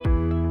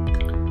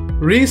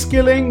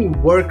Reskilling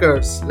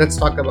workers. Let's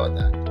talk about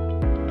that.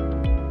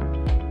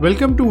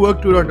 Welcome to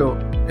Work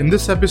 2.0. In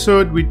this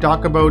episode, we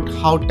talk about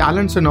how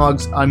talents and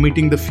orgs are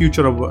meeting the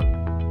future of work.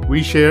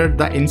 We share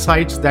the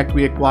insights that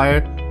we acquire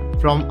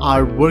from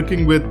our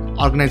working with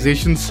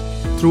organizations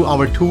through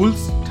our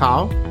tools,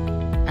 Tao,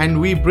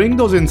 and we bring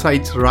those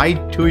insights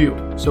right to you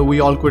so we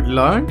all could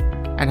learn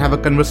and have a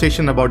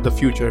conversation about the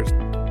future.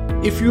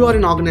 If you are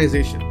an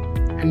organization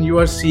and you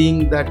are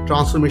seeing that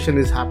transformation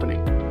is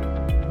happening,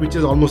 which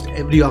is almost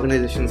every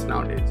organization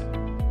nowadays,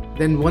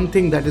 then one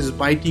thing that is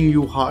biting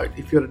you hard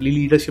if your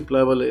leadership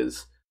level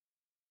is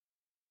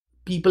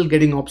people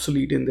getting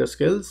obsolete in their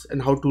skills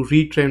and how to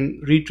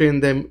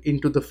retrain them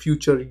into the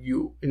future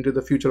into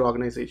the future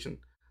organization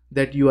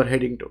that you are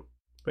heading to,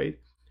 right?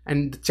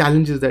 And the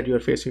challenges that you are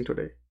facing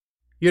today.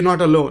 You're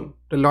not alone.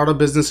 A lot of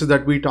businesses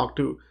that we talk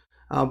to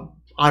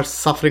are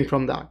suffering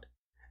from that.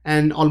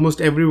 And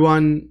almost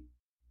everyone,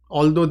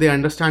 although they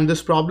understand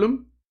this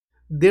problem,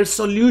 their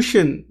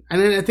solution,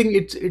 and I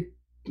think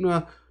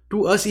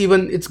to us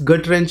even it's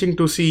gut wrenching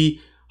to see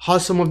how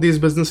some of these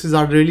businesses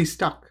are really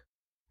stuck.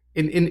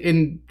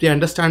 In they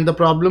understand the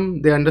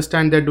problem, they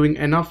understand they're doing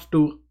enough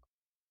to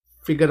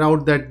figure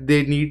out that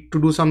they need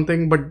to do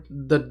something, but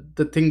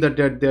the thing that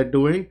they're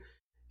doing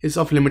is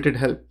of limited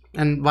help.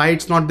 And why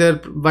it's not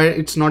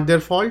their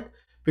fault?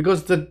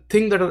 Because the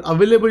thing that are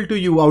available to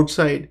you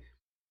outside,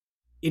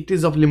 it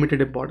is of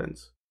limited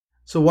importance.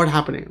 So what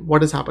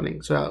is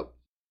happening? So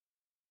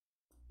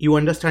you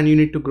understand you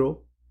need to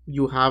grow.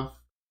 You have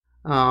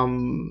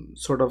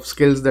sort of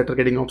skills that are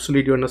getting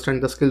obsolete. You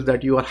understand the skills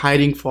that you are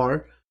hiring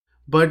for,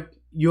 but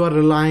you are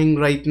relying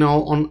right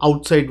now on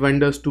outside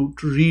vendors to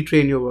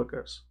retrain your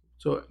workers.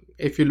 So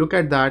if you look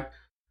at that,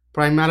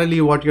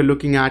 primarily what you're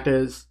looking at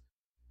is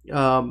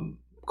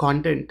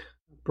content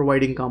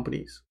providing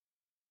companies,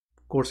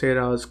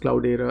 Coursera's,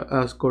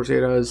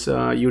 Coursera's,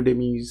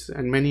 Udemy's,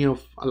 and many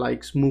of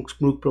like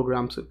MOOC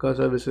programs,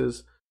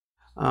 services,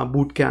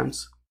 boot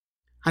camps.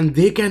 And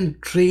they can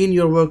train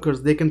your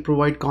workers, they can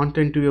provide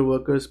content to your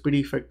workers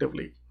pretty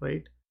effectively,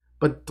 right?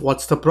 But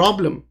what's the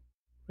problem,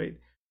 right?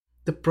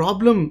 The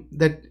problem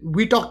that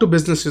we talk to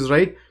businesses,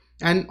 right?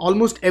 And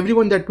almost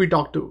everyone that we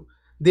talk to,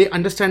 they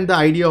understand the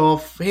idea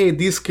of, hey,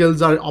 these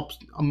skills are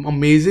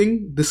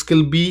amazing. The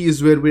skill B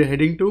is where we're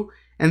heading to.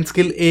 And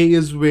skill A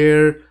is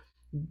where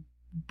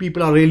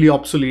people are really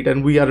obsolete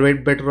and we are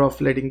better off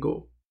letting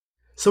go.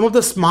 Some of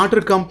the smarter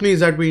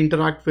companies that we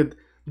interact with,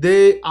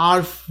 they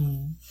are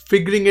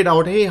figuring it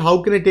out. Hey,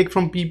 how can I take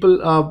from people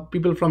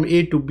from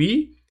A to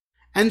B?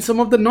 And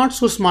some of the not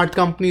so smart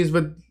companies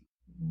with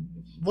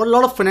a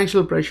lot of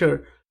financial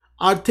pressure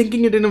are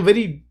thinking it in a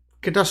very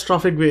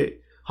catastrophic way.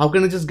 How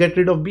can I just get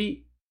rid of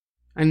B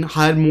and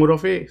hire more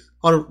of A's,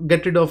 or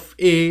get rid of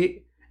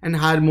A and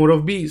hire more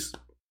of B's,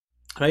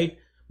 right?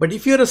 But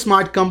if you're a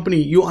smart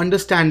company, you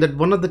understand that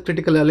one of the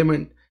critical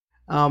elements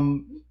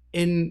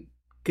in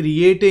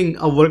creating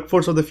a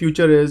workforce of the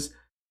future is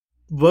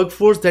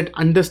workforce that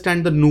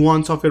understand the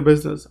nuance of your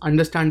business,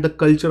 understand the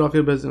culture of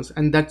your business,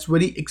 and that's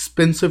very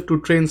expensive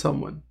to train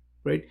someone,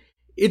 right?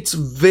 It's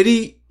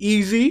very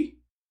easy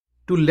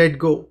to let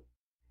go.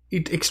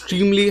 It's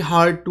extremely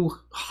hard to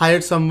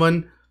hire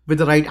someone with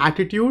the right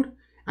attitude,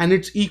 and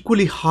it's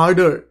equally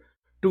harder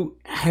to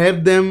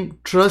have them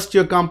trust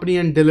your company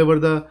and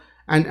deliver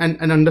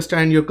and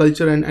understand your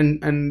culture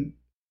and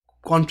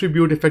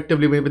contribute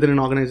effectively within an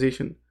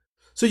organization.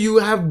 So you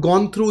have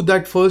gone through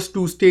that first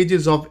two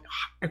stages of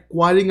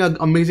acquiring an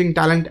amazing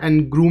talent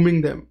and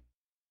grooming them.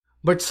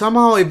 But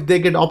somehow if they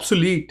get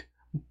obsolete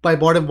by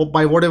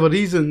whatever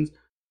reasons,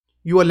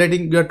 you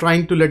are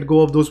trying to let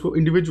go of those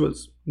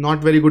individuals.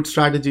 Not very good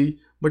strategy,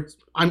 but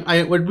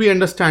what we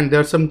understand, there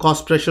are some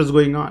cost pressures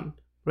going on,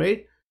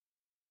 right?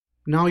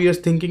 Now you're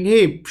thinking,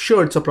 hey,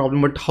 sure, it's a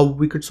problem, but how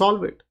we could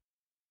solve it,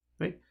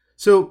 right?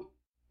 So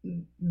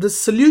the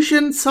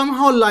solution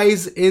somehow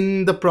lies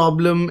in the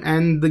problem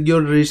and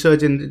your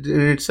research in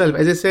itself.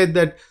 As I said,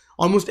 that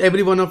almost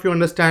every one of you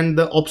understand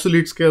the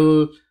obsolete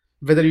skill,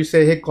 whether you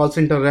say, hey, call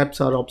center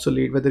reps are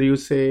obsolete, whether you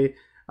say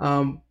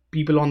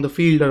people on the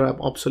field are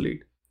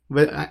obsolete.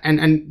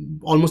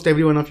 And almost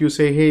every one of you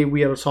say, hey,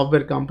 we are a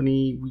software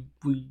company,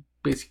 we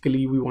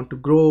basically want to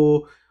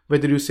grow.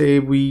 Whether you say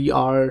we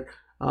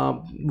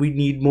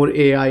need more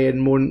AI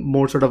and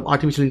more sort of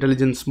artificial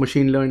intelligence,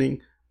 machine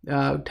learning,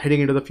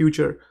 heading into the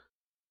future.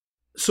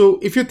 So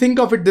if you think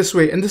of it this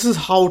way, and this is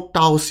how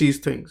Tao sees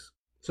things.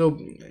 So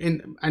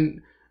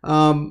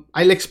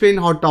I'll explain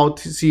how Tao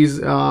sees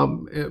in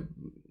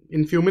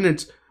a few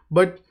minutes.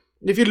 But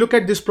if you look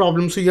at this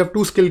problem, so you have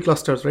two skill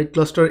clusters, right?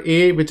 Cluster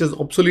A, which is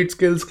obsolete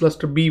skills.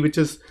 Cluster B, which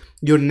is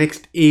your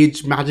next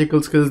age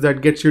magical skills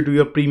that gets you to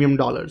your premium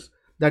dollars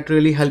that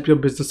really help your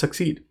business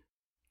succeed.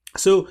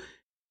 So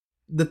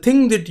the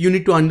thing that you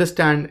need to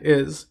understand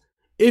is,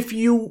 if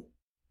you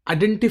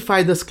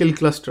identify the skill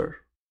cluster,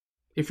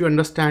 if you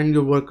understand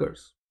your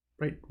workers,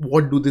 right?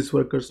 What do these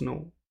workers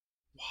know?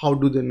 How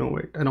do they know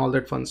it? And all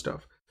that fun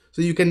stuff.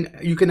 So you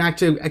can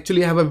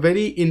actually have a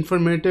very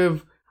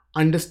informative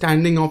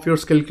understanding of your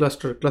skill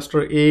cluster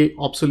A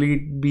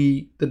obsolete,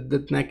 B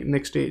the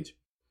next stage.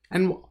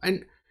 And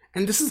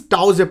this is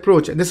Tao's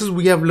approach, and this is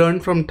we have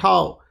learned from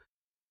Tao.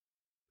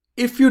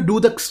 If you do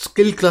the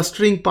skill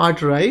clustering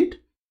part right,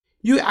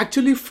 you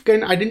actually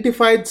can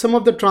identify some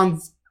of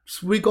the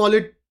we call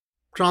it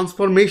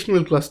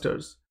transformational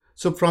clusters.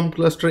 So from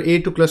cluster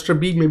A to cluster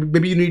B,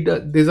 maybe you need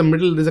there's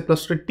a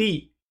cluster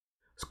T.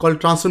 It's called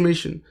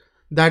transformation.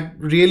 That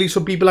really, so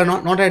people are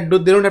they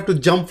don't have to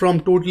jump from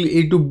totally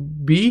A to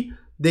B.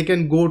 They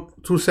can go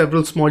through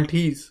several small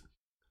T's,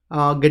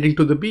 getting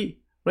to the B,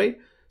 right?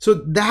 So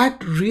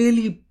that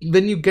really,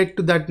 when you get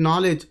to that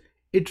knowledge,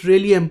 it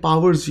really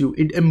empowers you,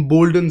 it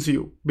emboldens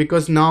you,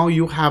 because now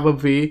you have a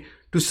way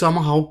to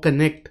somehow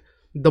connect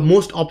the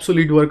most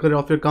obsolete worker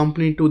of your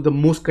company to the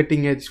most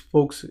cutting edge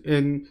folks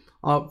in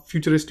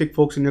futuristic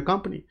folks in your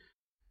company.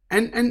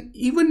 And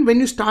even when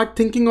you start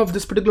thinking of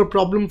this particular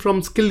problem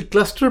from skill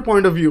cluster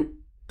point of view,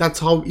 that's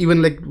how,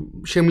 even like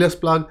shameless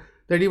plug,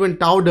 that even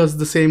Tao does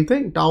the same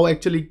thing. Tao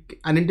actually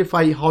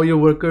identify how your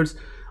workers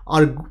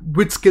are,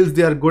 which skills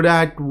they are good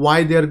at,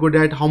 why they are good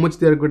at, how much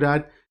they are good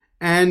at,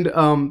 and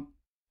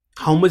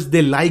how much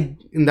they like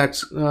in that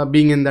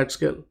being in that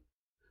skill.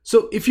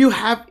 So if you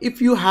have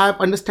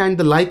understand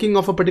the liking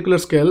of a particular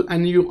skill,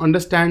 and you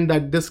understand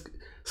that this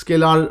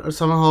skill are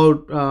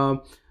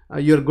somehow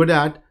you're good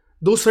at,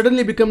 those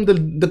suddenly become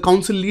the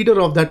council leader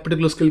of that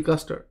particular skill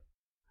cluster.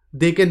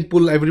 They can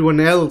pull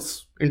everyone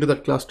else into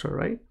that cluster,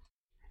 right?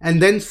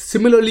 And then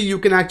similarly, you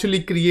can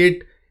actually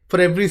create for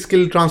every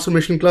skill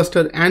transformation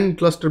cluster and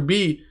cluster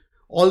B,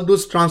 all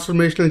those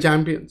transformational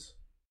champions.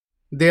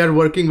 They are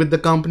working with the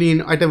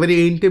company at a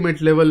very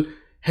intimate level,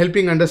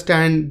 helping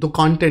understand the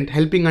content,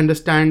 helping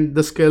understand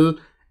the skill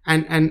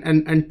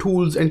and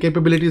tools and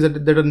capabilities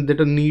that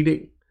are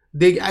needing.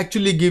 They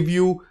actually give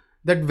you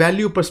that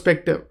value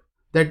perspective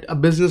that a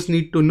business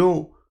need to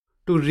know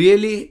to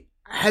really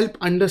help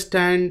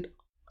understand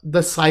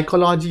the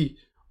psychology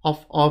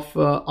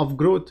of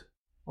growth.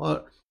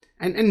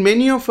 And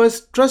many of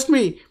us, trust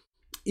me,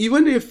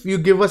 even if you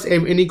give us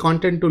any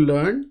content to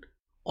learn,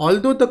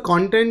 although the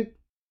content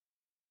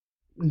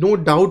no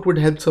doubt would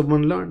help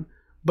someone learn,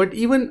 but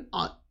even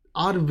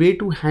our way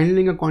to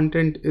handling a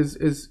content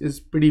is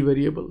pretty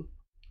variable.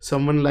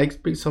 Someone likes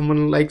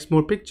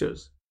more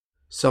pictures,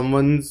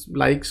 someone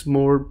likes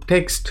more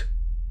text,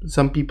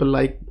 some people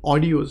like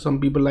audio, some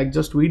people like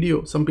just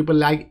video, some people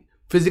like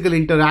physical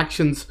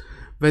interactions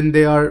when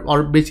they are,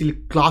 or basically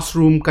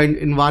classroom kind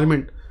of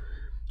environment.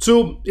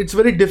 So it's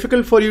very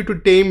difficult for you to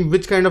tame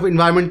which kind of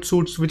environment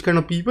suits which kind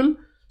of people.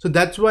 So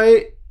that's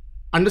why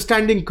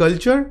understanding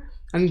culture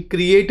and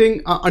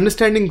creating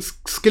understanding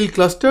skill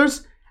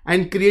clusters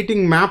and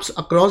creating maps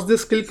across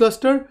this skill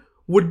cluster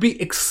would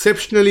be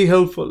exceptionally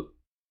helpful,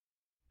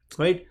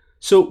 right?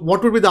 So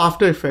what would be the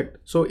after effect?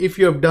 So if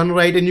you have done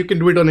right, and you can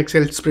do it on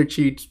Excel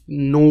spreadsheets,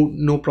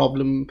 no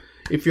problem.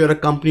 If you're a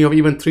company of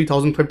even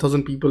 3,000,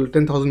 5,000 people,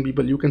 10,000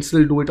 people, you can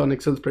still do it on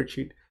Excel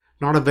spreadsheet.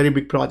 Not a very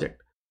big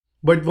project.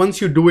 But once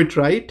you do it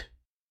right,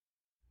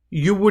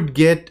 you would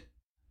get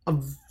a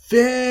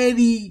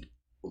very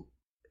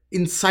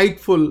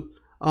insightful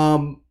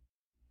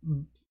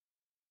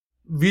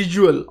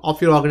visual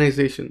of your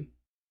organization,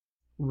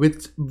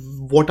 with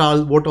what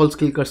all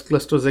skill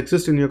clusters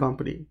exist in your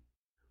company.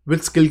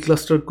 Which skill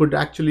cluster could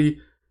actually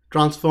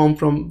transform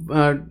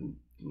from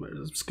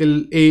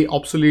skill A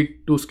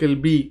obsolete to skill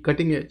B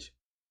cutting edge,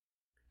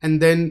 and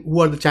then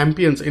who are the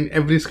champions in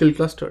every skill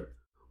cluster,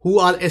 who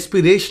are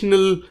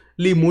aspirationally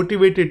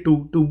motivated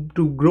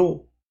to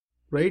grow,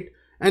 right?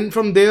 And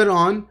from there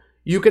on,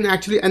 you can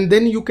actually, and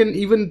then you can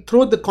even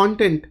throw the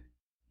content,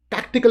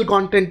 tactical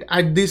content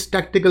at these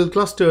tactical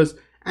clusters,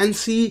 and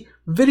see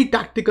very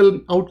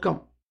tactical outcome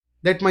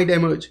that might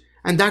emerge,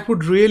 and that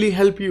would really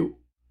help you.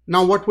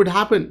 Now what would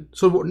happen?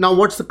 So now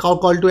what's the call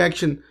to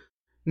action?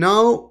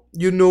 Now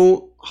you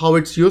know how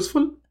it's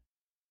useful.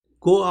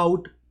 Go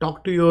out,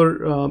 talk to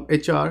your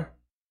HR,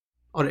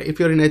 or if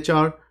you're in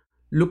HR,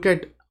 look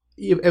at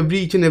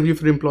each and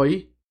every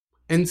employee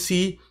and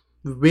see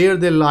where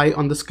they lie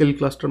on the skill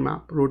cluster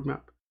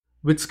roadmap,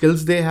 which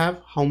skills they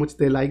have, how much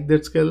they like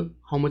their skill,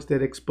 how much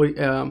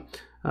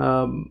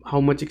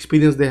how much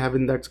experience they have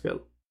in that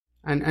skill,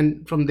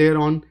 and from there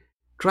on,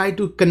 try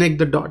to connect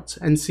the dots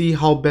and see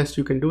how best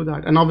you can do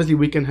that. And obviously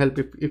we can help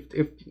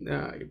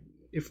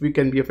if we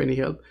can be of any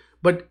help.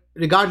 But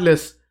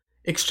regardless,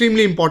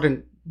 extremely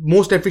important,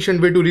 most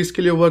efficient way to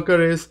reskill your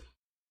worker is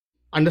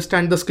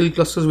understand the skill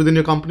clusters within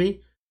your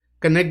company,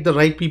 connect the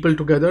right people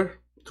together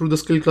through the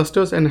skill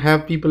clusters, and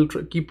have people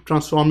keep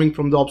transforming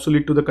from the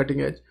obsolete to the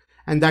cutting edge.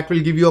 And that will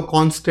give you a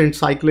constant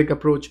cyclic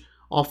approach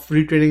of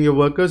retraining your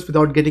workers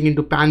without getting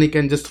into panic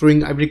and just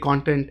throwing every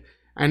content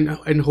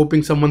and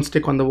hoping someone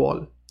stick on the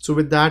wall. So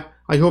with that,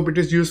 I hope it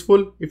is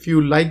useful. If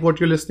you like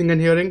what you're listening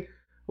and hearing,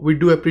 we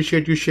do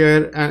appreciate you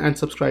share and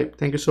subscribe.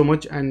 Thank you so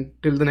much. And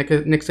till the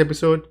next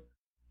episode,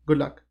 good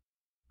luck.